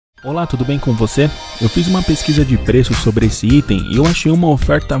Olá, tudo bem com você? Eu fiz uma pesquisa de preço sobre esse item e eu achei uma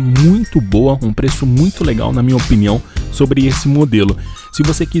oferta muito boa, um preço muito legal na minha opinião sobre esse modelo. Se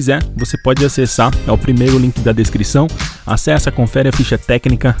você quiser, você pode acessar, é o primeiro link da descrição, acessa, confere a ficha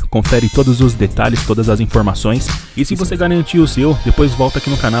técnica, confere todos os detalhes, todas as informações. E se você garantir o seu, depois volta aqui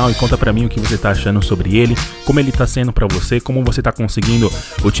no canal e conta pra mim o que você tá achando sobre ele, como ele tá sendo pra você, como você tá conseguindo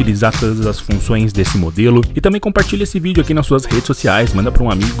utilizar todas as funções desse modelo. E também compartilha esse vídeo aqui nas suas redes sociais, manda pra um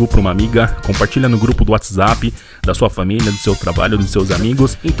amigo, pra uma amiga, compartilha no grupo do WhatsApp, da sua família, do seu trabalho, dos seus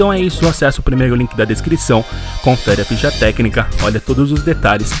amigos. Então é isso, acessa o primeiro link da descrição, confere a ficha técnica, olha todos os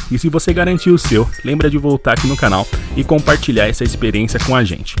detalhes e se você garantir o seu, lembra de voltar aqui no canal e compartilhar essa experiência com a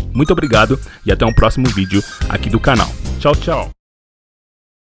gente. Muito obrigado e até um próximo vídeo aqui do canal. Tchau, tchau!